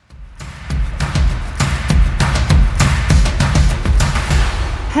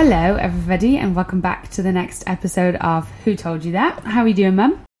Hello everybody and welcome back to the next episode of Who Told You That? How are you doing,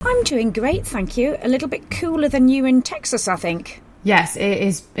 Mum? I'm doing great, thank you. A little bit cooler than you in Texas, I think. Yes,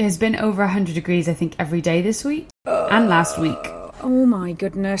 it has been over 100 degrees, I think, every day this week and last week. Oh my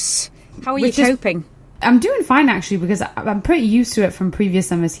goodness. How are you coping? I'm doing fine, actually, because I'm pretty used to it from previous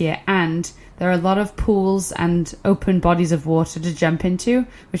summers here, and there are a lot of pools and open bodies of water to jump into,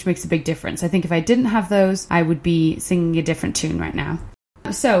 which makes a big difference. I think if I didn't have those, I would be singing a different tune right now.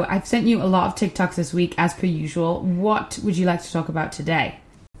 So, I've sent you a lot of TikToks this week, as per usual. What would you like to talk about today?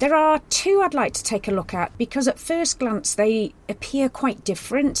 There are two I'd like to take a look at, because at first glance they appear quite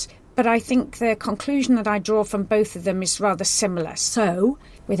different, but I think the conclusion that I draw from both of them is rather similar. So,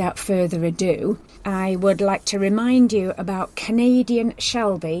 without further ado, I would like to remind you about Canadian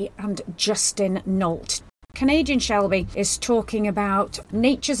Shelby and Justin Nault. Canadian Shelby is talking about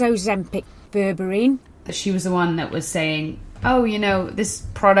Nature's Ozempic berberine. She was the one that was saying, oh, you know, this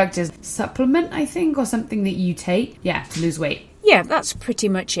product is supplement, I think, or something that you take, to lose weight. Yeah, that's pretty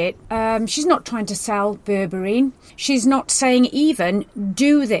much it. She's not trying to sell berberine. She's not saying even,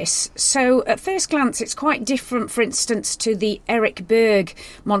 do this. So at first glance, it's quite different, for instance, to the Eric Berg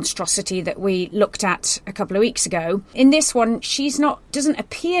monstrosity that we looked at a couple of weeks ago. In this one, doesn't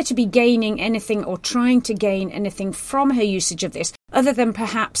appear to be gaining anything or trying to gain anything from her usage of this, other than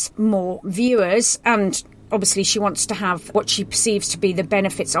perhaps more viewers. And obviously, she wants to have what she perceives to be the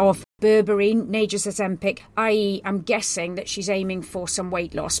benefits of berberine, Nature's Ozempic, i.e. I'm guessing that she's aiming for some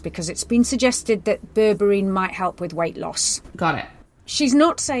weight loss because it's been suggested that berberine might help with weight loss. Got it. She's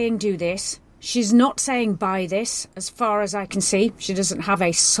not saying do this. She's not saying buy this, as far as I can see. She doesn't have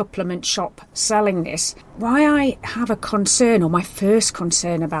a supplement shop selling this. Why I have a concern, or my first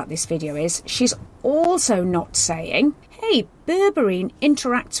concern about this video is, she's also not saying, hey, berberine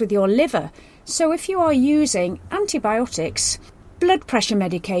interacts with your liver. So if you are using antibiotics, blood pressure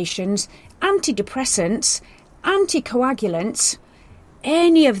medications, antidepressants, anticoagulants,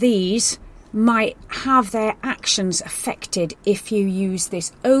 any of these might have their actions affected if you use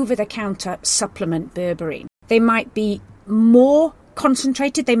this over-the-counter supplement berberine. They might be more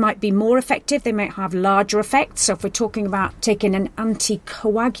concentrated, they might be more effective, they might have larger effects. So if we're talking about taking an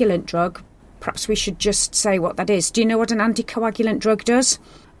anticoagulant drug, perhaps we should just say what that is. Do you know what an anticoagulant drug does?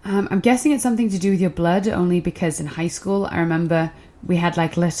 I'm guessing it's something to do with your blood, only because in high school I remember we had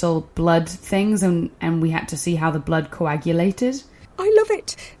like little blood things and we had to see how the blood coagulated. I love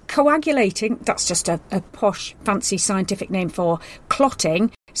it. Coagulating, that's just a posh, fancy scientific name for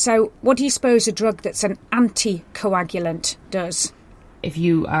clotting. So what do you suppose a drug that's an anticoagulant does? If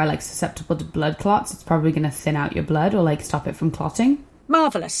you are like susceptible to blood clots, it's probably going to thin out your blood or like stop it from clotting.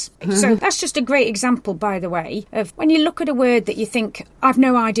 Marvellous. So that's just a great example, by the way, of when you look at a word that you think, I've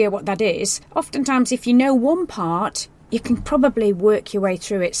no idea what that is, oftentimes if you know one part, you can probably work your way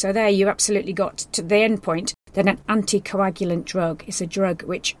through it. So there you absolutely got to the end point that an anticoagulant drug is a drug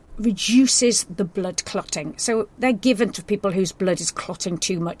which reduces the blood clotting. So they're given to people whose blood is clotting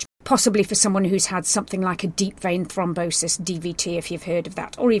too much, possibly for someone who's had something like a deep vein thrombosis, DVT, if you've heard of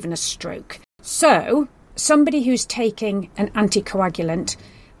that, or even a stroke. So somebody who's taking an anticoagulant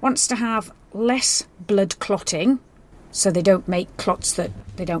wants to have less blood clotting, so they don't make clots that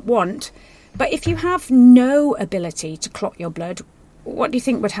they don't want. But if you have no ability to clot your blood, what do you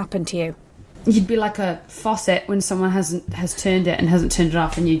think would happen to you? You'd be like a faucet when someone has turned it and hasn't turned it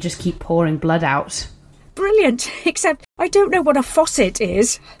off, and you just keep pouring blood out. Brilliant, except I don't know what a faucet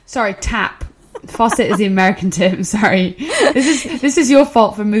is. Sorry, tap. Faucet is the American term, sorry. This is your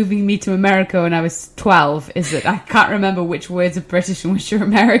fault for moving me to America when I was 12, is that I can't remember which words are British and which are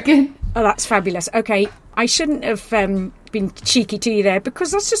American. Oh, that's fabulous. Okay, I shouldn't have been cheeky to you there,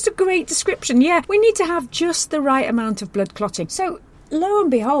 because that's just a great description. Yeah, we need to have just the right amount of blood clotting. So, lo and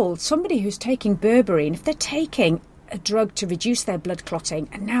behold, somebody who's taking berberine, if they're taking a drug to reduce their blood clotting,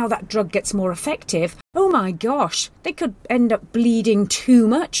 and now that drug gets more effective, oh my gosh, they could end up bleeding too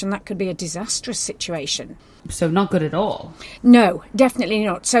much, and that could be a disastrous situation. So not good at all. No, definitely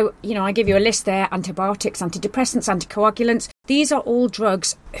not. So, I give you a list there: antibiotics, antidepressants, anticoagulants. These are all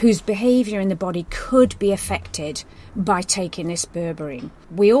drugs whose behaviour in the body could be affected by taking this berberine.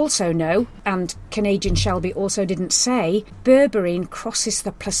 We also know, and Canadian Shelby also didn't say, berberine crosses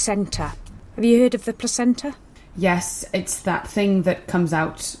the placenta. Have you heard of the placenta? Yes, it's that thing that comes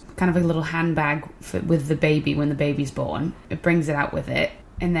out, kind of a little handbag with the baby when the baby's born. It brings it out with it,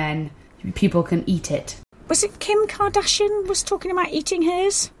 and then people can eat it. Was it Kim Kardashian was talking about eating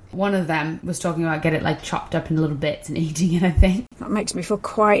hers? One of them was talking about get it like chopped up in little bits and eating it, I think. That makes me feel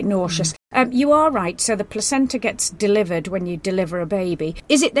quite nauseous. You are right. So the placenta gets delivered when you deliver a baby.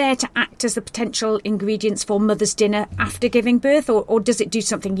 Is it there to act as the potential ingredients for mother's dinner after giving birth, or does it do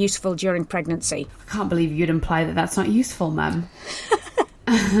something useful during pregnancy? I can't believe you'd imply that that's not useful, Mum.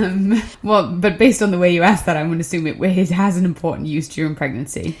 Well, but based on the way you asked that, I'm going to assume it has an important use during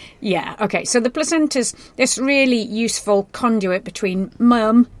pregnancy. Yeah, okay. So the placenta's this really useful conduit between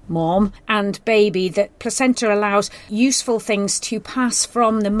mom, and baby. The placenta allows useful things to pass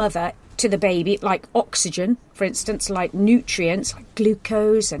from the mother to the baby, like oxygen, for instance, like nutrients, like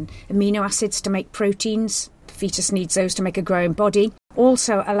glucose and amino acids to make proteins. The fetus needs those to make a growing body.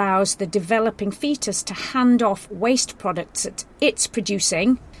 Also allows the developing fetus to hand off waste products that it's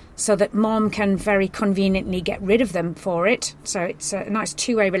producing so that mom can very conveniently get rid of them for it. So it's a nice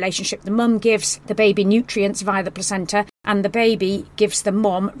two-way relationship. The mum gives the baby nutrients via the placenta, and the baby gives the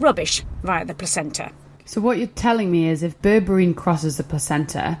mom rubbish via the placenta. So what you're telling me is if berberine crosses the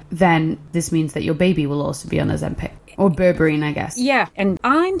placenta, then this means that your baby will also be on Ozempic. Or berberine, I guess. Yeah, and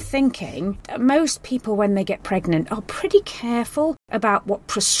I'm thinking that most people, when they get pregnant, are pretty careful about what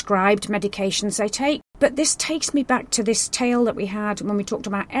prescribed medications they take. But this takes me back to this tale that we had when we talked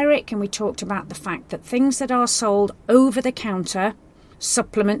about Eric, and we talked about the fact that things that are sold over the counter,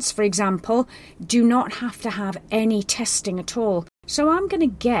 supplements, for example, do not have to have any testing at all. So I'm going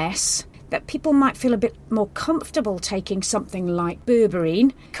to guess that people might feel a bit more comfortable taking something like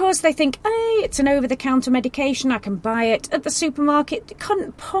berberine because they think, hey, it's an over-the-counter medication, I can buy it at the supermarket, it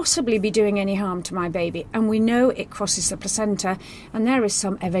couldn't possibly be doing any harm to my baby. And we know it crosses the placenta, and there is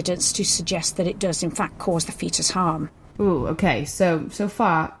some evidence to suggest that it does in fact cause the fetus harm. Ooh, okay, so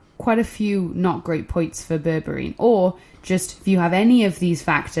far, quite a few not great points for berberine. Or just, if you have any of these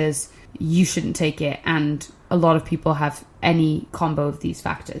factors, you shouldn't take it, and a lot of people have any combo of these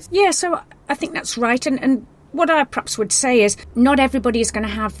factors. Yeah, so I think that's right. And what I perhaps would say is not everybody is going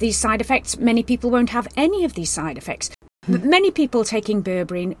to have these side effects. Many people won't have any of these side effects. But many people taking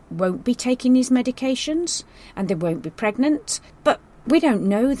berberine won't be taking these medications and they won't be pregnant. But we don't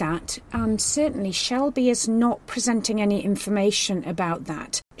know that, and certainly Shelby is not presenting any information about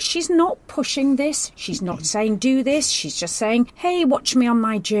that. She's not pushing this, she's not saying do this, she's just saying, hey, watch me on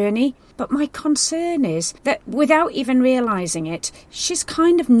my journey. But my concern is that without even realising it, she's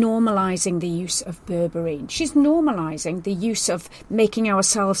kind of normalising the use of berberine. She's normalising the use of making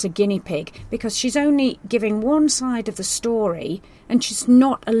ourselves a guinea pig because she's only giving one side of the story and she's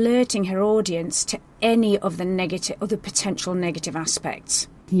not alerting her audience to any of the negative or the potential negative aspects.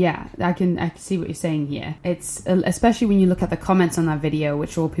 Yeah, I can see what you're saying here. It's especially when you look at the comments on that video,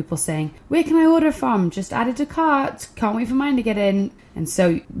 which are all people saying, where can I order from? Just add it to cart. Can't wait for mine to get in. And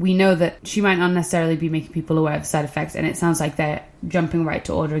so we know that she might not necessarily be making people aware of side effects, and it sounds like they're jumping right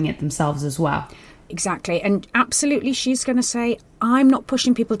to ordering it themselves as well. Exactly. And absolutely she's going to say, I'm not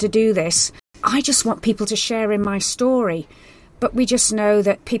pushing people to do this. I just want people to share in my story. But we just know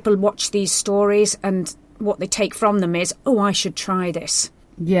that people watch these stories and what they take from them is, oh, I should try this.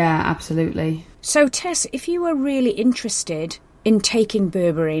 Yeah, absolutely. So, Tess, if you were really interested in taking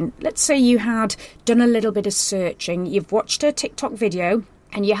berberine, let's say you had done a little bit of searching, you've watched a TikTok video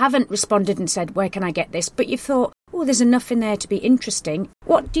and you haven't responded and said, where can I get this? But you thought, oh, there's enough in there to be interesting.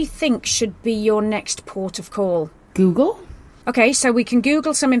 What do you think should be your next port of call? Google? Okay, so we can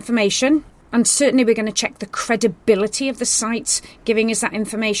Google some information, and certainly we're going to check the credibility of the sites giving us that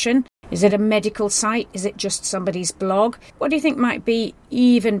information. Is it a medical site? Is it just somebody's blog? What do you think might be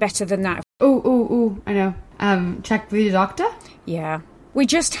even better than that? Oh, I know. Check with your doctor? Yeah. We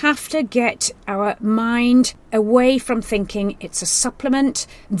just have to get our mind away from thinking it's a supplement,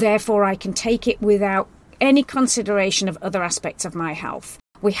 therefore I can take it without any consideration of other aspects of my health.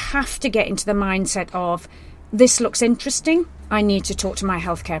 We have to get into the mindset of, this looks interesting, I need to talk to my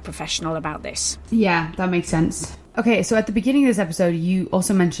healthcare professional about this. Yeah, that makes sense. Okay, so at the beginning of this episode, you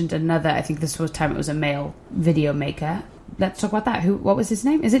also mentioned another, I think this was time it was a male video maker. Let's talk about that. What was his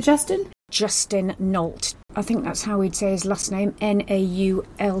name? Is it Justin? Justin Nault. I think that's how we'd say his last name,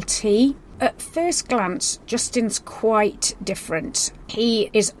 Nault. At first glance, Justin's quite different. He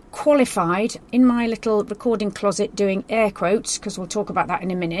is qualified, in my little recording closet doing air quotes, because we'll talk about that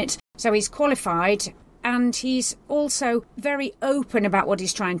in a minute. So he's qualified, and he's also very open about what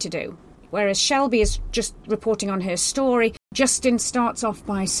he's trying to do. Whereas Shelby is just reporting on her story, Justin starts off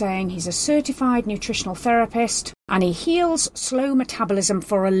by saying he's a certified nutritional therapist and he heals slow metabolism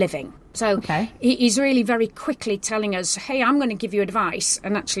for a living. So he's really very quickly telling us, hey, I'm going to give you advice.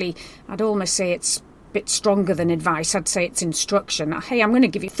 And actually, I'd almost say it's a bit stronger than advice. I'd say it's instruction. Hey, I'm going to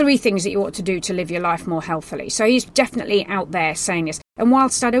give you 3 things that you ought to do to live your life more healthily. So he's definitely out there saying this. And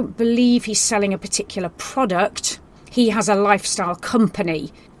whilst I don't believe he's selling a particular product, he has a lifestyle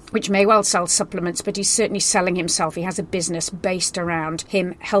company which may well sell supplements, but he's certainly selling himself. He has a business based around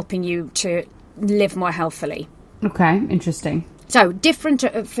him helping you to live more healthily. Okay, interesting. So, different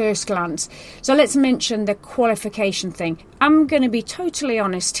at first glance. So let's mention the qualification thing. I'm going to be totally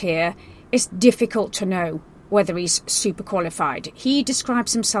honest here. It's difficult to know whether he's super qualified. He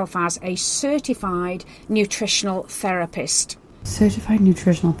describes himself as a certified nutritional therapist. Certified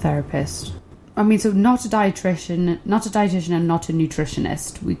nutritional therapist. I mean, so not a dietitian and not a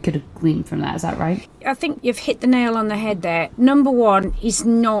nutritionist. We could glean from that. Is that right? I think you've hit the nail on the head there. Number one, he's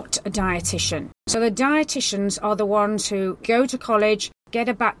not a dietitian. So the dietitians are the ones who go to college, get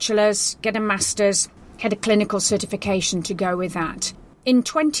a bachelor's, get a master's, get a clinical certification to go with that. In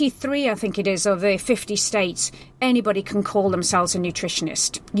 23, I think it is, of the 50 states, anybody can call themselves a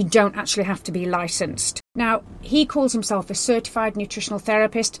nutritionist. You don't actually have to be licensed. Now, he calls himself a certified nutritional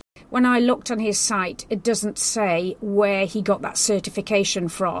therapist. When I looked on his site, it doesn't say where he got that certification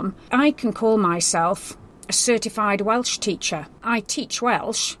from. I can call myself a certified Welsh teacher. I teach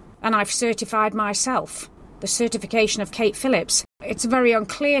Welsh, and I've certified myself. The certification of Kate Phillips. It's very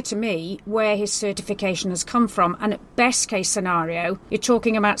unclear to me where his certification has come from, and at best case scenario, you're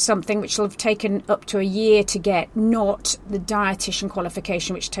talking about something which will have taken up to a year to get, not the dietitian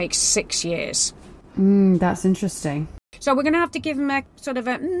qualification, which takes 6 years. That's interesting. So we're going to have to give him a sort of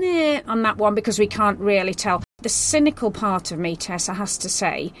a meh on that one because we can't really tell. The cynical part of me, Tessa, has to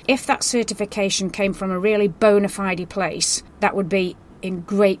say, if that certification came from a really bona fide place, that would be in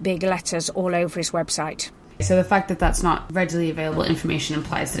great big letters all over his website. So the fact that that's not readily available information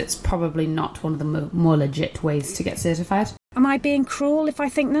implies that it's probably not one of the more legit ways to get certified. Am I being cruel if I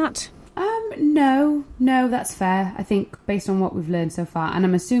think that? No, that's fair. I think based on what we've learned so far, and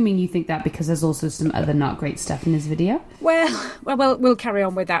I'm assuming you think that because there's also some other not great stuff in his video. Well, we'll carry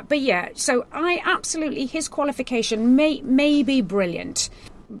on with that. But yeah, so his qualification may be brilliant,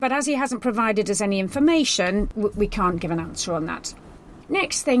 but as he hasn't provided us any information, we can't give an answer on that.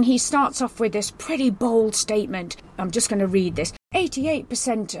 Next thing, he starts off with this pretty bold statement. I'm just going to read this.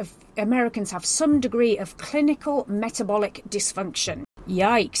 88% of Americans have some degree of clinical metabolic dysfunction.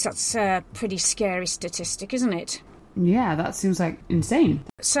 Yikes, that's a pretty scary statistic, isn't it? Yeah, that seems like insane.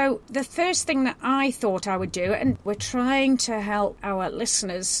 So the first thing that I thought I would do, and we're trying to help our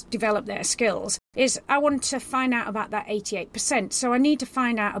listeners develop their skills, is I want to find out about that 88%. So I need to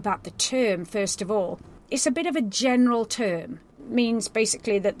find out about the term, first of all. It's a bit of a general term. Means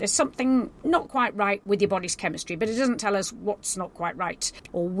basically that there's something not quite right with your body's chemistry, but it doesn't tell us what's not quite right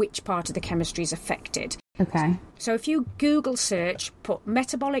or which part of the chemistry is affected. Okay. So if you Google search, put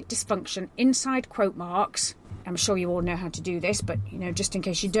metabolic dysfunction inside quote marks, I'm sure you all know how to do this, but just in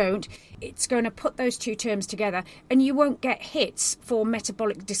case you don't, it's going to put those two terms together and you won't get hits for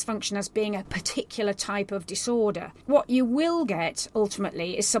metabolic dysfunction as being a particular type of disorder. What you will get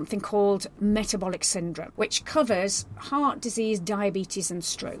ultimately is something called metabolic syndrome, which covers heart disease, diabetes and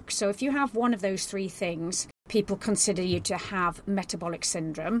stroke. So if you have one of those three things, people consider you to have metabolic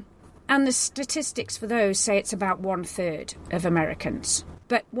syndrome. And the statistics for those say it's about 1/3 of Americans.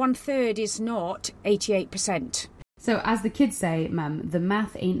 But 1/3 is not 88%. So as the kids say, Mum, the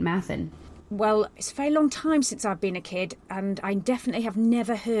math ain't mathin'. Well, it's a very long time since I've been a kid, and I definitely have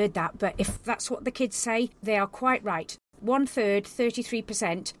never heard that. But if that's what the kids say, they are quite right. 1/3,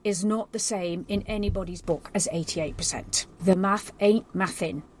 33%, is not the same in anybody's book as 88%. The math ain't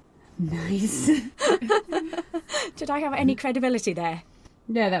mathin'. Nice. Did I have any credibility there?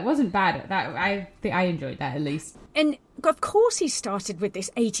 No, that wasn't bad. I think I enjoyed that at least. And of course he started with this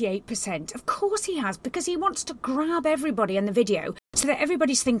 88%. Of course he has, because he wants to grab everybody in the video so that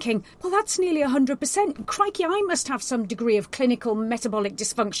everybody's thinking, well, that's nearly 100%. Crikey, I must have some degree of clinical metabolic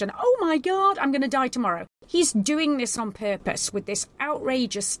dysfunction. Oh my God, I'm going to die tomorrow. He's doing this on purpose with this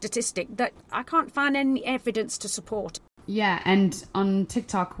outrageous statistic that I can't find any evidence to support. Yeah, and on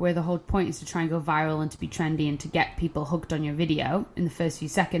TikTok, where the whole point is to try and go viral and to be trendy and to get people hooked on your video in the first few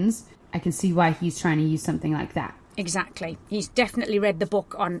seconds, I can see why he's trying to use something like that. Exactly. He's definitely read the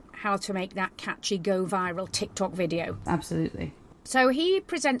book on how to make that catchy, go viral TikTok video. Absolutely. So he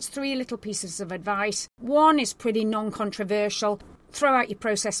presents 3 little pieces of advice. One is pretty non-controversial. Throw out your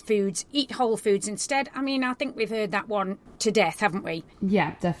processed foods, eat whole foods instead. I mean, I think we've heard that one to death, haven't we?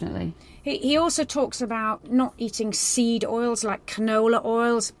 Yeah, definitely. He also talks about not eating seed oils like canola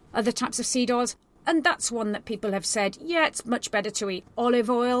oils, other types of seed oils. And that's one that people have said, yeah, it's much better to eat olive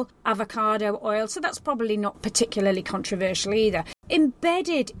oil, avocado oil. So that's probably not particularly controversial either.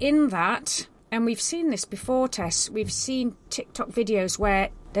 Embedded in that And we've seen this before, Tess. We've seen TikTok videos where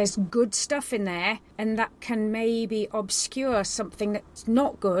there's good stuff in there and that can maybe obscure something that's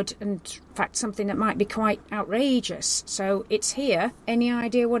not good and, in fact, something that might be quite outrageous. So it's here. Any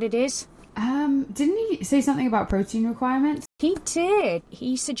idea what it is? Didn't he say something about protein requirements? He did.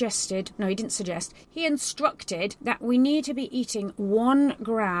 He instructed that we need to be eating 1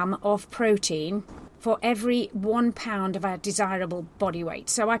 gram of protein for every 1 pound of our desirable body weight.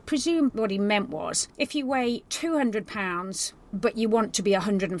 So I presume what he meant was, if you weigh 200 pounds, but you want to be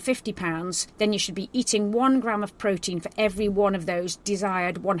 150 pounds, then you should be eating 1 gram of protein for every one of those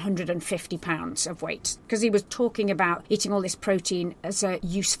desired 150 pounds of weight. Because he was talking about eating all this protein as a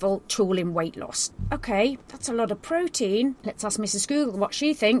useful tool in weight loss. Okay, that's a lot of protein. Let's ask Mrs. Google what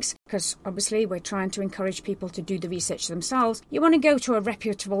she thinks, because obviously we're trying to encourage people to do the research themselves. You want to go to a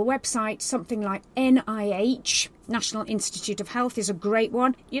reputable website, something like NIH, National Institute of Health is a great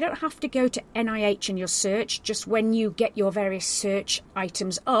one. You don't have to go to NIH in your search. Just when you get your various search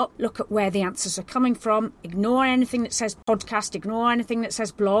items up, look at where the answers are coming from. Ignore anything that says podcast, ignore anything that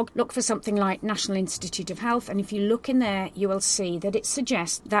says blog. Look for something like National Institute of Health, and if you look in there, you will see that it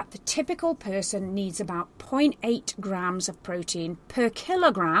suggests that the typical person needs about 0.8 grams of protein per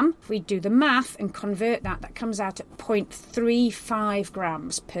kilogram. If we do the math and convert that, that comes out at 0.35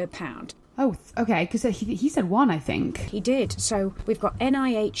 grams per pound. Oh, okay, because he said 1, I think. He did. So we've got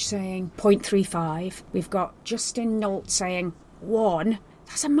NIH saying 0.35. We've got Justin Nolt saying 1.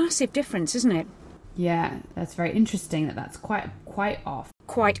 That's a massive difference, isn't it? Yeah, that's very interesting that's quite off.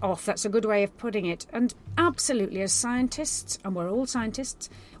 Quite off, that's a good way of putting it. And absolutely, as scientists, and we're all scientists,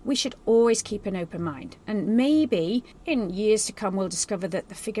 we should always keep an open mind. And maybe in years to come, we'll discover that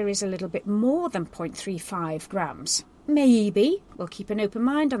the figure is a little bit more than 0.35 grams. Maybe. We'll keep an open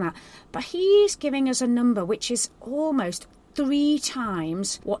mind on that. But he's giving us a number which is almost 3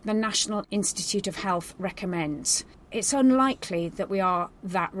 times what the National Institute of Health recommends. It's unlikely that we are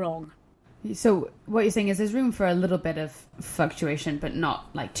that wrong. So what you're saying is there's room for a little bit of fluctuation, but not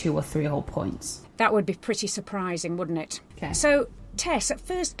like 2 or 3 whole points. That would be pretty surprising, wouldn't it? Okay. So, Tess, at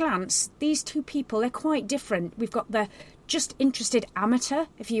first glance, these two people, they're quite different. We've got the just interested amateur,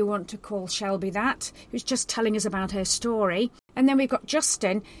 if you want to call Shelby that, who's just telling us about her story. And then we've got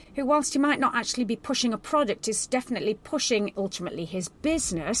Justin, who, whilst he might not actually be pushing a product, is definitely pushing, ultimately, his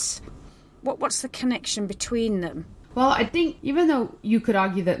business. What's the connection between them? Well, I think even though you could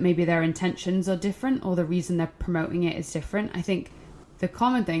argue that maybe their intentions are different or the reason they're promoting it is different, I think the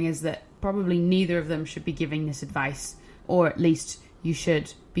common thing is that probably neither of them should be giving this advice, or at least you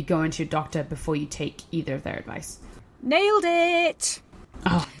should be going to your doctor before you take either of their advice. Nailed it!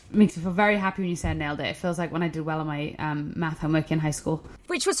 Oh, it makes me feel very happy when you said nailed it. It feels like when I did well on my math homework in high school.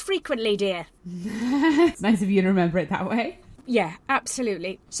 Which was frequently, dear. It's nice of you to remember it that way. Yeah,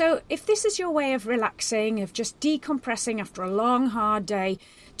 absolutely. So if this is your way of relaxing, of just decompressing after a long, hard day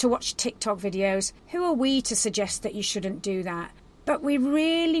to watch TikTok videos, who are we to suggest that you shouldn't do that? But we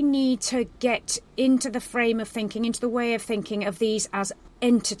really need to get into the frame of thinking, into the way of thinking of these as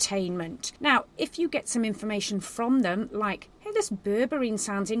entertainment. Now, if you get some information from them, like, hey, this berberine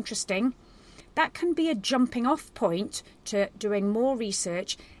sounds interesting, that can be a jumping off point to doing more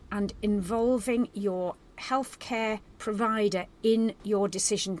research and involving your healthcare provider in your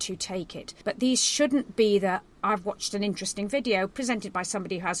decision to take it. But these shouldn't be the, I've watched an interesting video presented by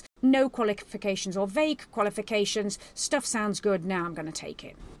somebody who has no qualifications or vague qualifications, stuff sounds good, now I'm going to take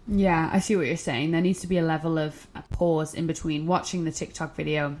it. Yeah, I see what you're saying. There needs to be a level of a pause in between watching the TikTok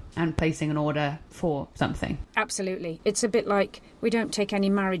video and placing an order for something. Absolutely. It's a bit like we don't take any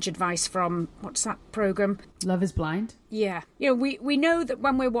marriage advice from, what's that program? Love is Blind? Yeah. You know, we know that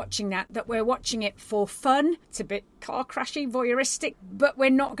when we're watching that we're watching it for fun. It's a bit car crashy, voyeuristic, but we're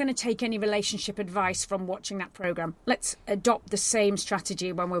not going to take any relationship advice from watching that program. Let's adopt the same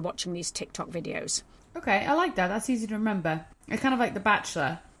strategy when we're watching these TikTok videos. Okay, I like that. That's easy to remember. It's kind of like The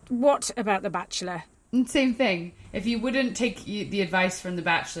Bachelor. What about The Bachelor? Same thing. If you wouldn't take the advice from The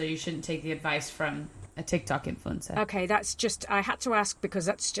Bachelor, you shouldn't take the advice from a TikTok influencer. Okay, that's just, I had to ask because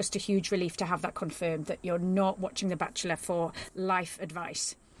that's just a huge relief to have that confirmed, that you're not watching The Bachelor for life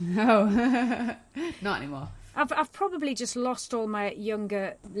advice. No, not anymore. I've probably just lost all my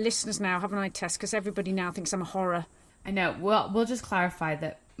younger listeners now, haven't I, Tess? Because everybody now thinks I'm a horror. I know. Well, we'll just clarify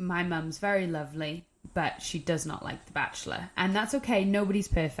that my mum's very lovely, but she does not like The Bachelor. And that's okay. Nobody's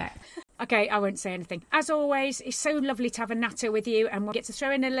perfect. Okay, I won't say anything. As always, it's so lovely to have a natter with you, and we'll get to throw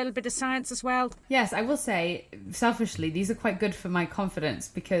in a little bit of science as well. Yes, I will say, selfishly, these are quite good for my confidence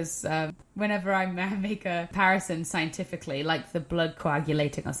because whenever I make a comparison scientifically, like the blood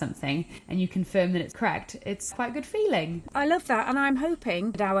coagulating or something, and you confirm that it's correct, it's quite a good feeling. I love that, and I'm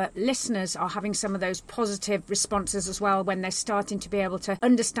hoping that our listeners are having some of those positive responses as well when they're starting to be able to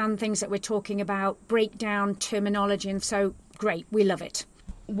understand things that we're talking about, break down terminology, and so great, we love it.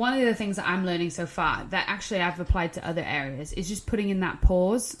 One of the things that I'm learning so far that actually I've applied to other areas is just putting in that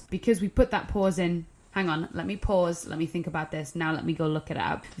pause, because we put that pause in, hang on, let me pause, let me think about this, now let me go look it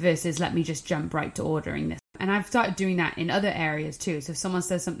up, versus let me just jump right to ordering this. And I've started doing that in other areas too. So if someone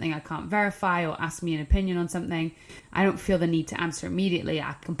says something I can't verify or ask me an opinion on something, I don't feel the need to answer immediately.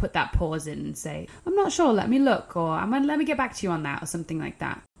 I can put that pause in and say, I'm not sure, let me look, or let me get back to you on that, or something like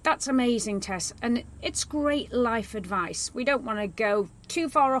that. That's amazing, Tess, and it's great life advice. We don't want to go too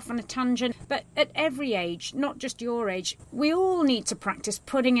far off on a tangent, but at every age, not just your age, we all need to practice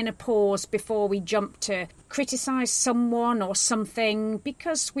putting in a pause before we jump to criticise someone or something,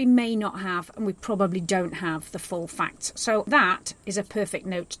 because we may not have, and we probably don't have, the full facts. So that is a perfect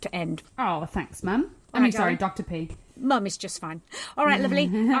note to end. Oh, thanks, Mum. Sorry, Dr. P. Mum is just fine. All right, lovely.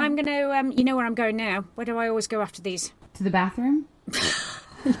 I'm going to, you know where I'm going now. Where do I always go after these? To the bathroom?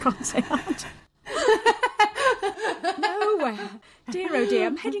 You can't say that. Nowhere. Dear, oh dear,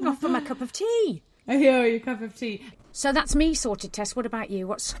 I'm heading off for my cup of tea. Oh, your cup of tea. So that's me sorted, Tess. What about you?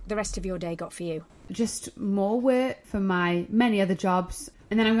 What's the rest of your day got for you? Just more work for my many other jobs.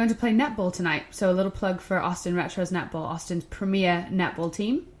 And then I'm going to play netball tonight. So a little plug for Austin Retro's netball, Austin's premier netball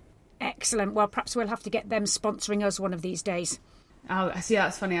team. Excellent. Well, perhaps we'll have to get them sponsoring us one of these days. Oh, see,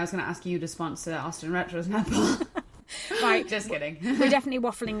 that's funny. I was going to ask you to sponsor Austin Retro's netball. Right. Just kidding. We're definitely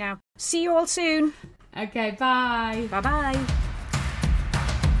waffling now. See you all soon. Okay, bye. Bye-bye.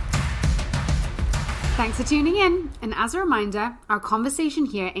 Thanks for tuning in. And as a reminder, our conversation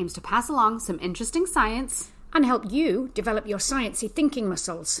here aims to pass along some interesting science and help you develop your sciencey thinking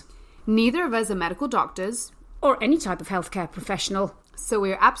muscles. Neither of us are medical doctors or any type of healthcare professional, so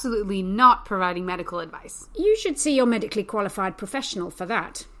we're absolutely not providing medical advice. You should see your medically qualified professional for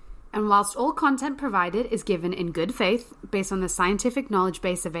that. And whilst all content provided is given in good faith, based on the scientific knowledge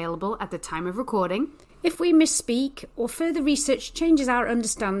base available at the time of recording, if we misspeak or further research changes our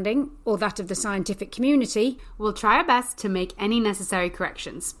understanding or that of the scientific community, we'll try our best to make any necessary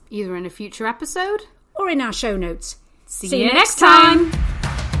corrections, either in a future episode or in our show notes. See you next time!